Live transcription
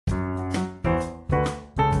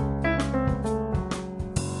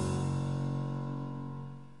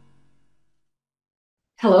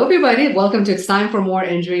Hello, everybody. Welcome to It's Time for More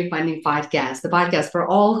Injury Funding Podcast, the podcast for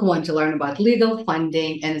all who want to learn about legal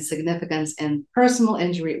funding and its significance in personal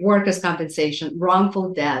injury, workers' compensation,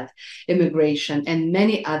 wrongful death, immigration, and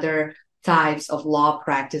many other types of law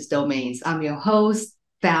practice domains. I'm your host,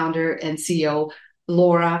 founder, and CEO,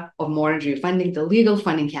 Laura of More Injury Funding, the legal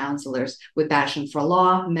funding counselors with passion for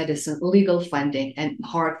law, medicine, legal funding, and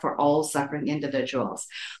heart for all suffering individuals.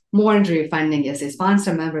 More Injury Funding is a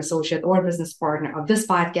sponsor, member, associate, or business partner of this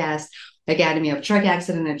podcast, Academy of Truck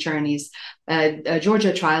Accident Attorneys,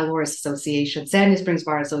 Georgia Trial Lawyers Association, Sandy Springs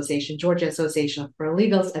Bar Association, Georgia Association of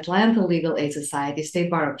Paralegals, Atlanta Legal Aid Society,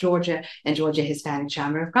 State Bar of Georgia, and Georgia Hispanic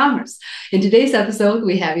Chamber of Commerce. In today's episode,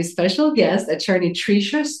 we have a special guest, attorney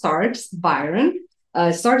Tricia Starks Byron.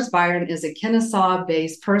 Starks Byron is a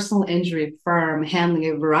Kennesaw-based personal injury firm handling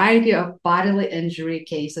a variety of bodily injury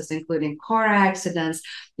cases, including car accidents,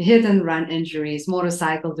 hit and run injuries,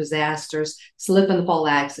 motorcycle disasters, slip and fall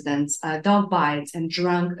accidents, dog bites, and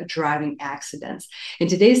drunk driving accidents. In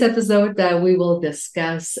today's episode, we will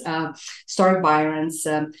discuss Stark Byron's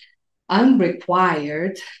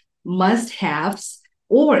unrequired must-haves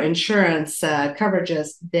or insurance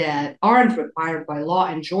coverages that aren't required by law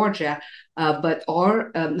in Georgia, but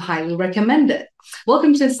are highly recommended.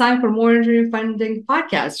 Welcome to It's Time for More Injury Funding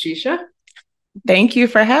Podcast, Tricia. Thank you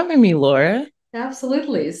for having me, Laura.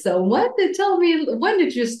 Absolutely. So tell me, when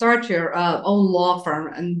did you start your own law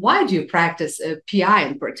firm and why do you practice PI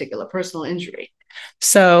in particular, personal injury?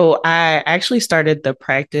 So I actually started the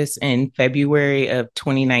practice in February of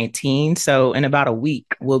 2019. So in about a week,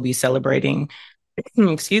 we'll be celebrating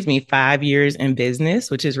 5 years in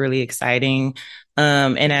business, which is really exciting.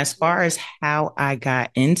 And as far as how I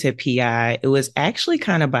got into PI, it was actually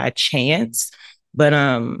kind of by chance. But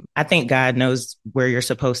I think God knows where you're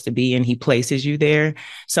supposed to be and he places you there.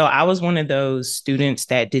 So I was one of those students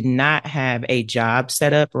that did not have a job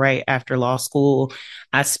set up right after law school.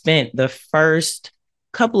 I spent the first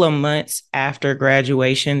couple of months after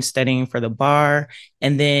graduation studying for the bar.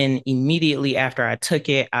 And then immediately after I took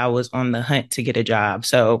it, I was on the hunt to get a job.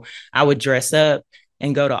 So I would dress up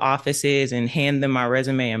and go to offices and hand them my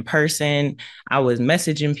resume in person. I was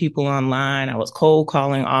messaging people online. I was cold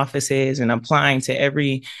calling offices and applying to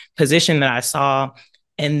every position that I saw.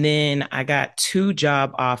 And then I got two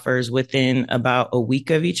job offers within about a week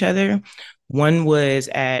of each other. One was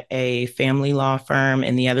at a family law firm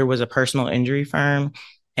and the other was a personal injury firm.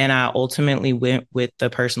 And I ultimately went with the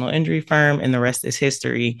personal injury firm, and the rest is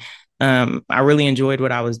history. I really enjoyed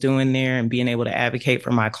what I was doing there and being able to advocate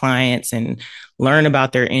for my clients and learn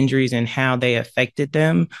about their injuries and how they affected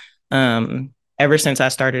them. Ever since I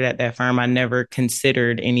started at that firm, I never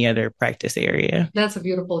considered any other practice area. That's a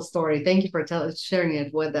beautiful story. Thank you for sharing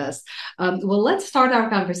it with us. Well, let's start our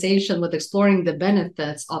conversation with exploring the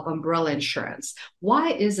benefits of umbrella insurance. Why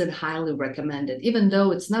is it highly recommended, even though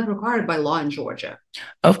it's not required by law in Georgia?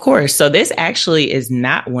 Of course. So this actually is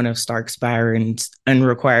not one of Starks Byron's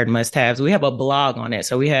unrequired must-haves. We have a blog on it.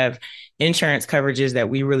 So we have insurance coverages that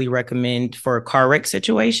we really recommend for car wreck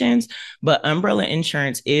situations, but umbrella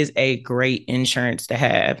insurance is a great insurance to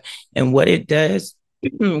have. And what it does,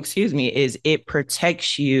 is it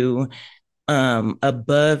protects you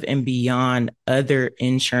above and beyond other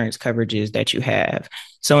insurance coverages that you have.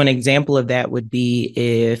 So an example of that would be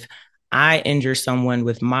if I injure someone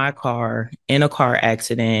with my car in a car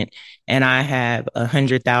accident and I have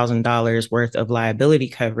 $100,000 worth of liability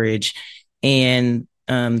coverage, and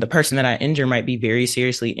the person that I injure might be very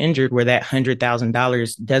seriously injured where that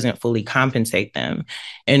 $100,000 doesn't fully compensate them.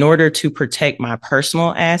 In order to protect my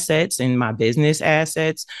personal assets and my business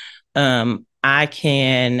assets, I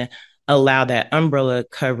can allow that umbrella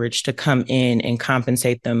coverage to come in and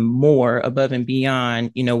compensate them more above and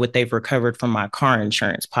beyond, what they've recovered from my car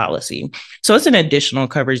insurance policy. So it's an additional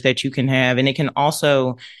coverage that you can have, and it can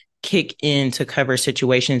also kick in to cover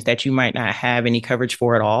situations that you might not have any coverage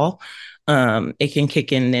for at all. It can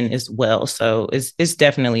kick in then as well. So it's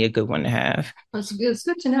definitely a good one to have. It's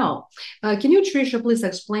good to know. Can you, Tricia, please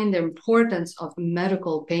explain the importance of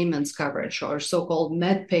medical payments coverage or so-called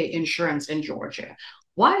MedPay insurance in Georgia?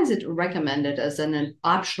 Why is it recommended as an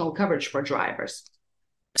optional coverage for drivers?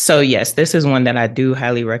 So yes, this is one that I do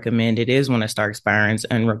highly recommend. It is one of Starks Byron's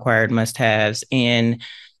unrequired must-haves. And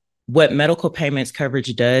what medical payments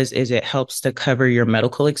coverage does is it helps to cover your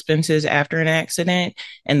medical expenses after an accident.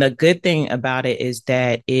 And the good thing about it is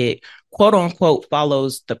that it quote unquote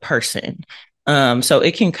follows the person. So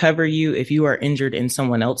it can cover you if you are injured in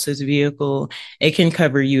someone else's vehicle. It can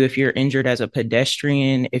cover you if you're injured as a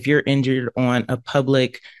pedestrian. If you're injured on a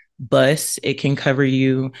public bus, it can cover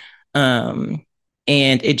you.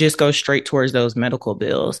 and it just goes straight towards those medical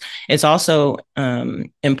bills. It's also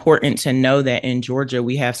important to know that in Georgia,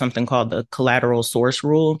 we have something called the collateral source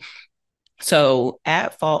rule. So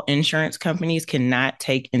at fault insurance companies cannot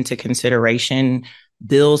take into consideration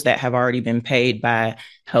bills that have already been paid by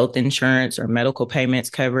health insurance or medical payments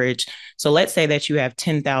coverage. So let's say that you have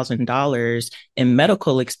 $10,000 in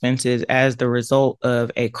medical expenses as the result of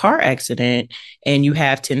a car accident, and you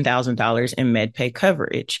have $10,000 in MedPay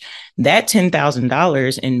coverage. That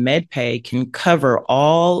 $10,000 in MedPay can cover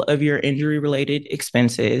all of your injury related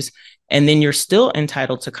expenses. And then you're still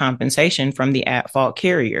entitled to compensation from the at fault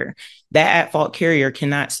carrier. That at fault carrier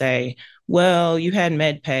cannot say, well, you had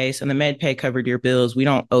MedPay, so the MedPay covered your bills. We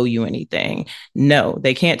don't owe you anything. No,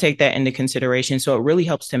 they can't take that into consideration. So it really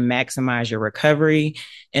helps to maximize your recovery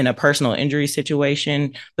in a personal injury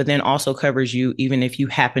situation, but then also covers you even if you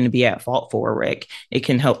happen to be at fault for a wreck. It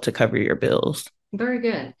can help to cover your bills. Very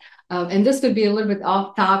good. And this could be a little bit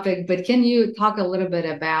off topic, but can you talk a little bit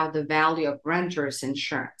about the value of renters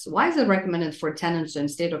insurance? Why is it recommended for tenants in the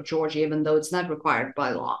state of Georgia, even though it's not required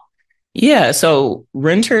by law? Yeah, so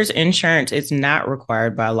renters insurance is not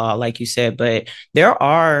required by law, like you said, but there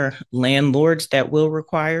are landlords that will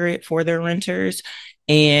require it for their renters.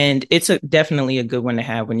 And it's definitely a good one to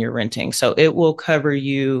have when you're renting. So it will cover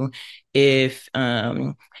you if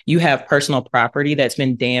you have personal property that's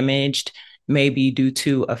been damaged, maybe due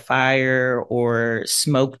to a fire or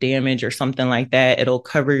smoke damage or something like that. It'll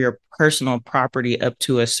cover your personal property up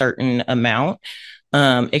to a certain amount.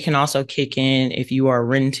 It can also kick in if you are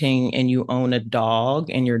renting and you own a dog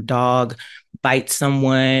and your dog bites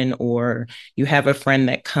someone, or you have a friend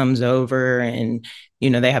that comes over and,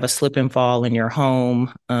 they have a slip and fall in your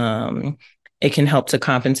home. It can help to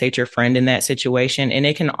compensate your friend in that situation. And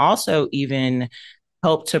it can also even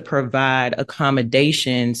help to provide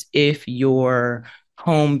accommodations if your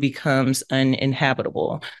home becomes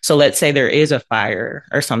uninhabitable. So let's say there is a fire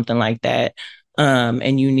or something like that,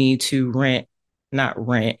 and you need to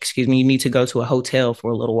you need to go to a hotel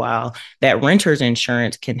for a little while. That renter's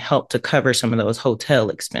insurance can help to cover some of those hotel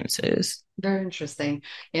expenses. Very interesting.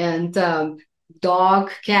 And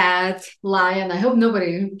dog, cat, lion. I hope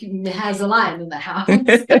nobody has a lion in the house.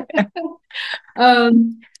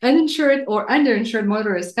 Uninsured or underinsured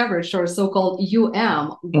motorist coverage, or so-called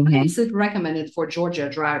UM, why is it recommended for Georgia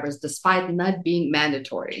drivers despite not being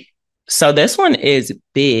mandatory? So this one is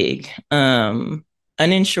big.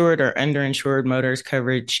 Uninsured or underinsured motorist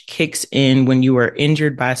coverage kicks in when you are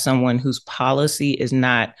injured by someone whose policy is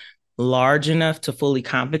not large enough to fully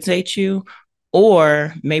compensate you,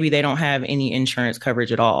 or maybe they don't have any insurance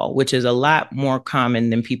coverage at all, which is a lot more common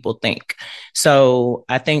than people think. So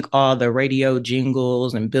I think all the radio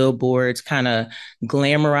jingles and billboards kind of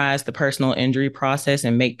glamorize the personal injury process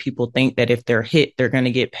and make people think that if they're hit, they're going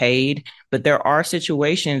to get paid. But there are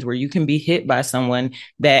situations where you can be hit by someone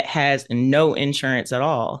that has no insurance at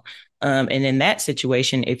all. And in that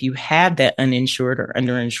situation, if you have that uninsured or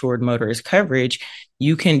underinsured motorist coverage,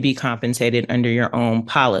 you can be compensated under your own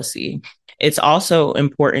policy. It's also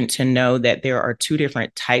important to know that there are two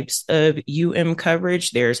different types of coverage.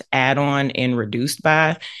 There's add-on and reduced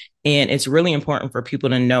by, and it's really important for people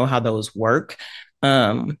to know how those work.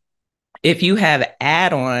 If you have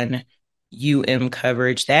add-on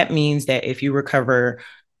coverage, that means that if you recover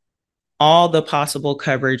all the possible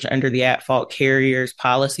coverage under the at-fault carrier's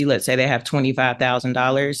policy, let's say they have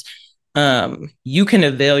 $25,000, you can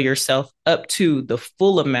avail yourself up to the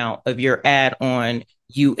full amount of your add-on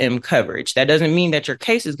coverage. That doesn't mean that your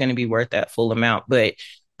case is going to be worth that full amount, but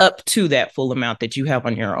up to that full amount that you have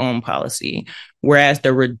on your own policy. Whereas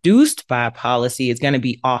the reduced by policy is going to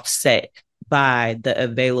be offset by the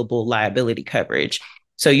available liability coverage.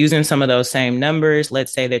 So using some of those same numbers,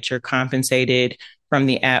 let's say that you're compensated from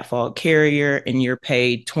the at-fault carrier and you're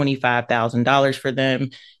paid $25,000 for them,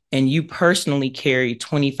 and you personally carry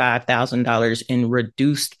 $25,000 in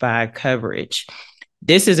reduced by coverage.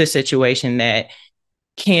 This is a situation that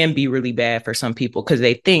can be really bad for some people because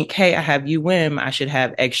they think, hey, I have I should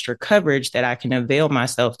have extra coverage that I can avail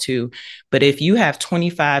myself to. But if you have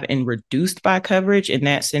 25 in reduced by coverage in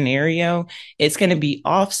that scenario, it's going to be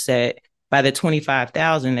offset by the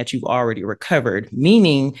 25,000 that you've already recovered,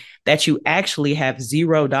 meaning that you actually have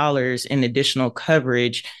 $0 in additional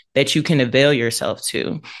coverage that you can avail yourself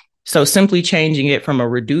to. So simply changing it from a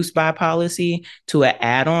reduced by policy to an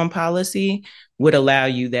add-on policy would allow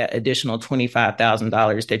you that additional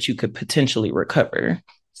 $25,000 that you could potentially recover.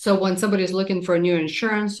 So when somebody's looking for a new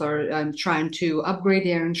insurance or trying to upgrade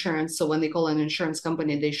their insurance, so when they call an insurance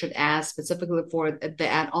company, they should ask specifically for the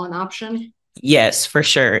add-on option? Yes, for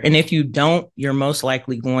sure. And if you don't, you're most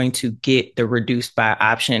likely going to get the reduced by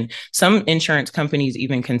option. Some insurance companies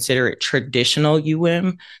even consider it traditional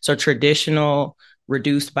UM. So traditional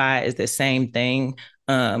reduced by is the same thing.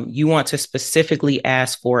 You want to specifically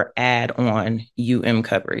ask for add-on UM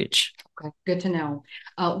coverage. Okay, good to know.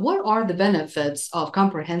 What are the benefits of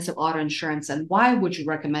comprehensive auto insurance, and why would you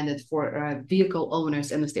recommend it for vehicle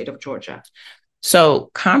owners in the state of Georgia? So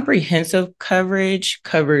comprehensive coverage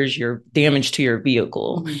covers your damage to your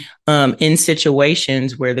vehicle in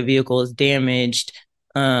situations where the vehicle is damaged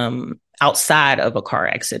outside of a car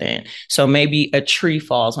accident. So maybe a tree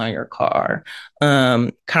falls on your car.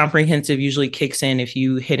 Comprehensive usually kicks in if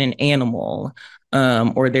you hit an animal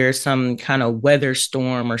or there's some kind of weather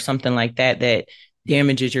storm or something like that that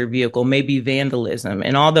damages your vehicle, maybe vandalism.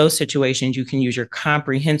 In all those situations, you can use your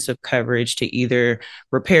comprehensive coverage to either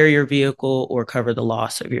repair your vehicle or cover the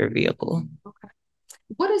loss of your vehicle. Okay.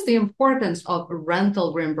 What is the importance of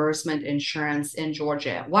rental reimbursement insurance in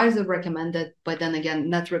Georgia? Why is it recommended, but then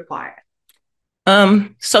again, not required?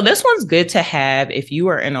 So this one's good to have if you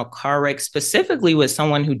are in a car wreck, specifically with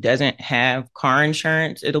someone who doesn't have car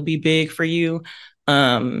insurance, it'll be big for you.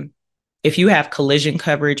 Um, if you have collision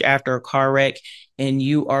coverage after a car wreck and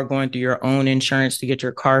you are going through your own insurance to get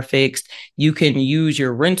your car fixed, you can use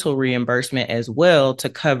your rental reimbursement as well to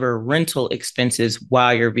cover rental expenses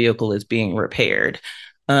while your vehicle is being repaired.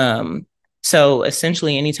 So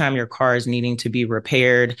essentially, anytime your car is needing to be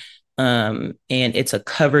repaired, and it's a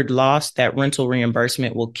covered loss, that rental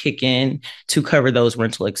reimbursement will kick in to cover those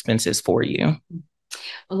rental expenses for you.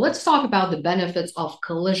 Let's talk about the benefits of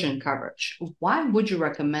collision coverage. Why would you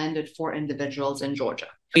recommend it for individuals in Georgia?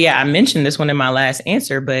 Yeah, I mentioned this one in my last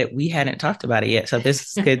answer, but we hadn't talked about it yet. So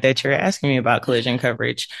this is good that you're asking me about collision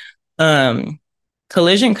coverage. Um,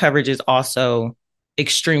 Collision coverage is also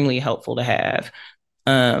extremely helpful to have.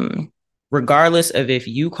 Regardless of if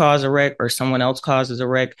you cause a wreck or someone else causes a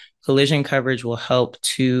wreck, collision coverage will help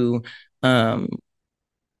to um,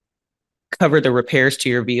 cover the repairs to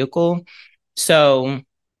your vehicle. So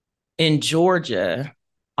in Georgia,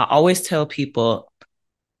 I always tell people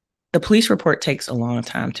the police report takes a long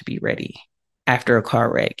time to be ready after a car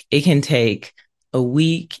wreck. It can take a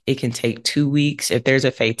week, it can take 2 weeks. If there's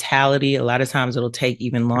a fatality, a lot of times it'll take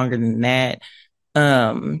even longer than that.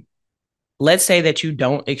 Um, let's say that you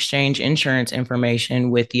don't exchange insurance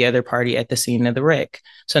information with the other party at the scene of the wreck.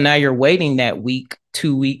 So now you're waiting that week,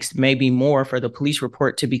 2 weeks, maybe more for the police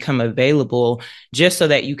report to become available just so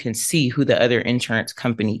that you can see who the other insurance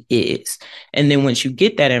company is. And then once you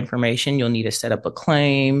get that information, you'll need to set up a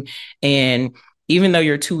claim. And even though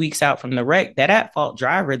you're 2 weeks out from the wreck, that at fault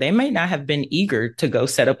driver, they may not have been eager to go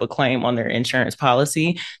set up a claim on their insurance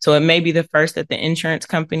policy. So it may be the first that the insurance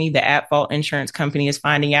company, the at fault insurance company, is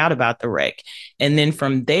finding out about the wreck. And then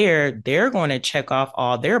from there, they're going to check off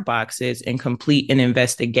all their boxes and complete an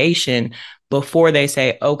investigation before they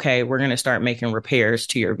say, okay, we're going to start making repairs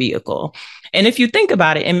to your vehicle. And if you think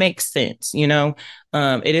about it, it makes sense.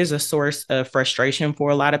 It is a source of frustration for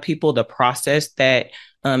a lot of people, the process that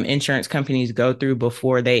insurance companies go through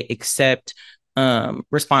before they accept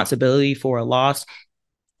responsibility for a loss.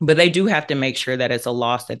 But they do have to make sure that it's a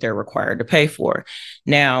loss that they're required to pay for.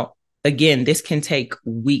 Now, again, this can take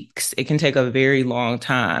weeks. It can take a very long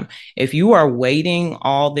time. If you are waiting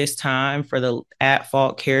all this time for the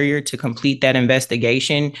at-fault carrier to complete that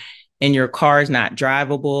investigation and your car is not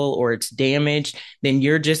drivable or it's damaged, then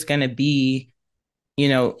you're just going to be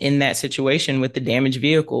in that situation with the damaged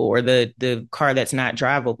vehicle or the car that's not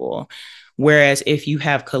drivable. Whereas if you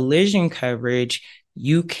have collision coverage,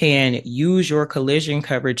 you can use your collision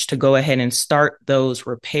coverage to go ahead and start those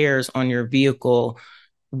repairs on your vehicle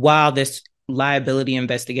while this liability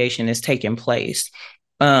investigation is taking place.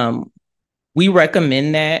 We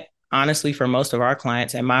recommend that honestly for most of our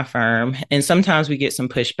clients at my firm. And sometimes we get some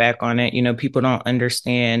pushback on it. People don't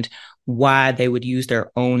understand why they would use their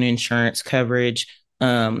own insurance coverage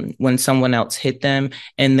when someone else hit them.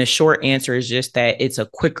 And the short answer is just that it's a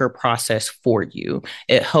quicker process for you.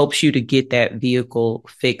 It helps you to get that vehicle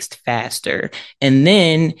fixed faster. And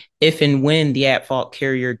then if and when the at-fault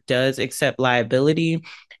carrier does accept liability,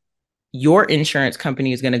 your insurance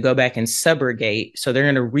company is going to go back and subrogate. So they're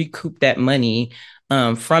going to recoup that money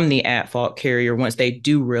from the at-fault carrier once they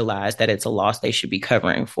do realize that it's a loss they should be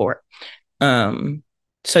covering for.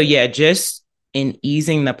 So yeah, just in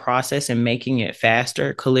easing the process and making it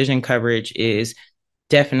faster, collision coverage is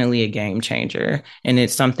definitely a game changer. And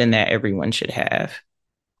it's something that everyone should have.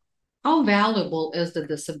 How valuable is the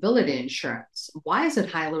disability insurance? Why is it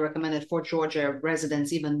highly recommended for Georgia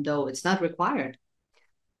residents, even though it's not required?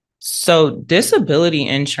 So disability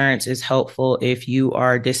insurance is helpful if you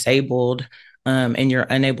are disabled and you're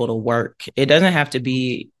unable to work. It doesn't have to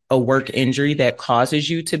be a work injury that causes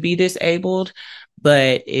you to be disabled,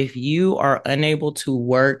 but if you are unable to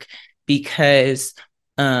work because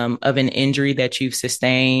of an injury that you've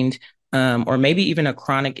sustained, or maybe even a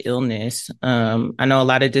chronic illness. I know a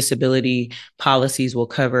lot of disability policies will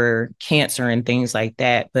cover cancer and things like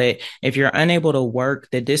that, but if you're unable to work,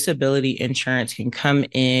 the disability insurance can come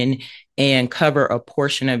in and cover a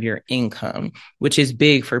portion of your income, which is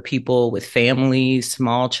big for people with families,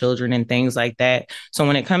 small children, and things like that. So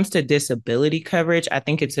when it comes to disability coverage, I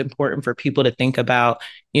think it's important for people to think about,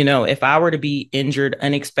 if I were to be injured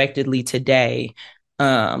unexpectedly today,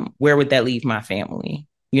 where would that leave my family?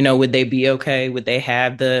 Would they be okay? Would they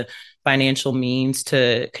have the financial means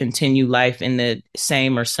to continue life in the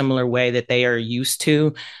same or similar way that they are used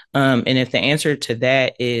to? And if the answer to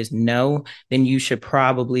that is no, then you should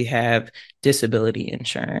probably have disability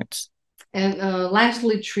insurance. And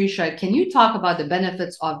lastly, Tricia, can you talk about the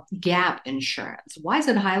benefits of gap insurance? Why is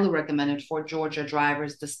it highly recommended for Georgia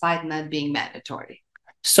drivers despite not being mandatory?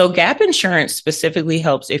 So gap insurance specifically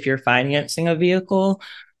helps if you're financing a vehicle.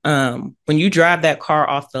 When you drive that car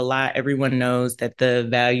off the lot, everyone knows that the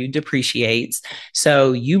value depreciates.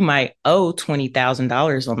 So you might owe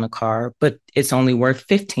 $20,000 on the car, but it's only worth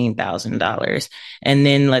 $15,000. And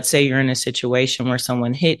then let's say you're in a situation where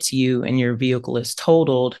someone hits you and your vehicle is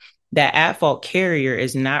totaled. That at-fault carrier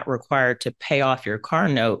is not required to pay off your car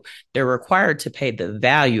note. They're required to pay the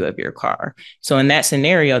value of your car. So in that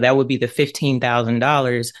scenario, that would be the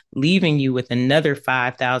 $15,000, leaving you with another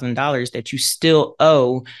 $5,000 that you still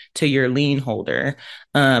owe to your lien holder.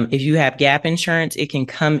 If you have gap insurance, it can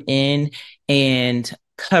come in and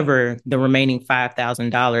cover the remaining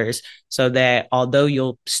 $5,000 so that although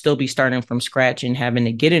you'll still be starting from scratch and having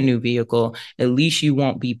to get a new vehicle, at least you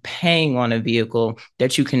won't be paying on a vehicle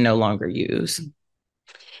that you can no longer use.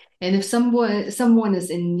 And if someone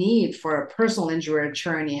is in need for a personal injury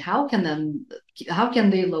attorney, how can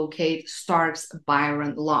they locate Starks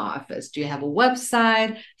Byron Law Office? Do you have a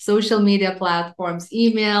website, social media platforms,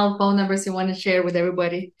 email, phone numbers you want to share with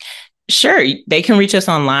everybody? Sure. They can reach us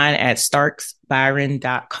online at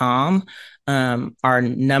starksbyron.com. Our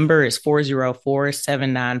number is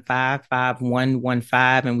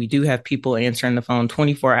 404-795-5115. And we do have people answering the phone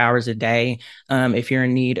 24 hours a day. If you're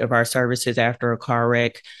in need of our services after a car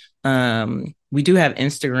wreck. We do have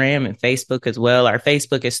Instagram and Facebook as well. Our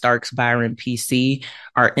Facebook is Starks Byron PC.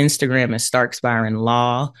 Our Instagram is Starks Byron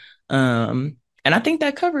Law. And I think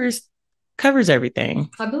that covers everything.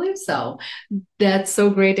 I believe so. That's so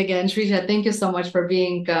great again, Tricia. Thank you so much for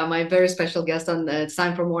being my very special guest on the It's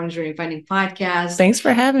Time for More Injury Finding podcast. Thanks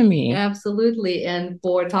for having me. Absolutely. And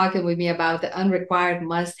for talking with me about the unrequired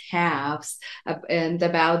must-haves and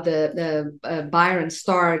about the Byron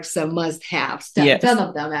Starks must-haves, 10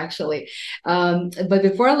 of them actually. But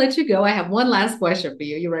before I let you go, I have one last question for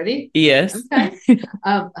you. You ready? Yes. Okay.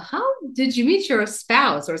 How did you meet your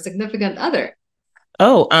spouse or significant other?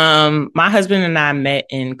 Oh, my husband and I met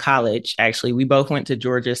in college. Actually, we both went to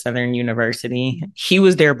Georgia Southern University. He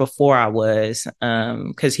was there before I was,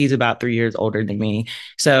 because he's about 3 years older than me.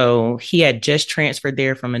 So he had just transferred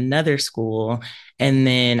there from another school. And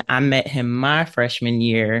then I met him my freshman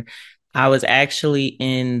year. I was actually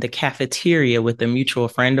in the cafeteria with a mutual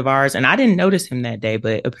friend of ours, and I didn't notice him that day,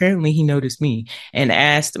 but apparently he noticed me and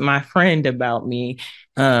asked my friend about me.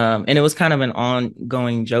 And it was kind of an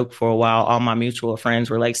ongoing joke for a while. All my mutual friends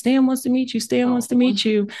were like, Stan wants to meet you. Stan wants to meet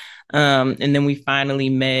you. And then we finally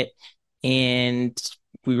met and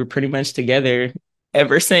we were pretty much together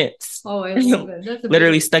ever since. Oh, I love it. That's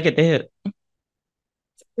literally stuck at the hip.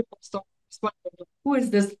 Who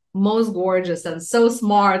is this most gorgeous and so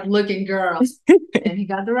smart looking girl? And he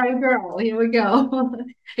got the right girl. Here we go.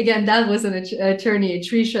 Again, that was an attorney,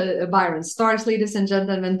 Tricia Byron Starks. Ladies and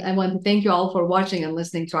gentlemen, I want to thank you all for watching and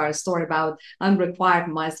listening to our story about unrequired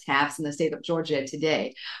must-haves in the state of Georgia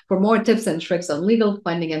today. For more tips and tricks on legal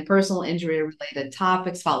funding and personal injury related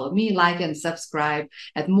topics, follow me, like, and subscribe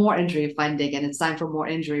at More Injury Funding. And it's time for More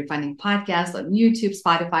Injury Funding podcast on YouTube,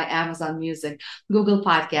 Spotify, Amazon Music, Google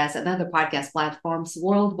Podcasts, and other podcast platforms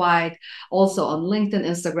worldwide. Also on LinkedIn,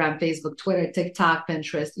 Instagram, Facebook, Twitter, TikTok,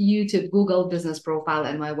 Pinterest, YouTube, Google Business Profile,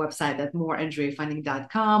 and my website at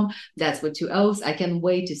moreinjuryfunding.com. That's with 2 O's. I can't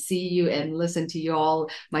wait to see you and listen to you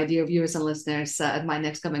all, my dear viewers and listeners, at my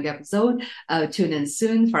next coming episode. Tune in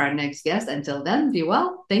soon for our next guest. Until then, be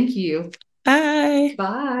well. Thank you. Bye.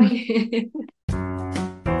 Bye.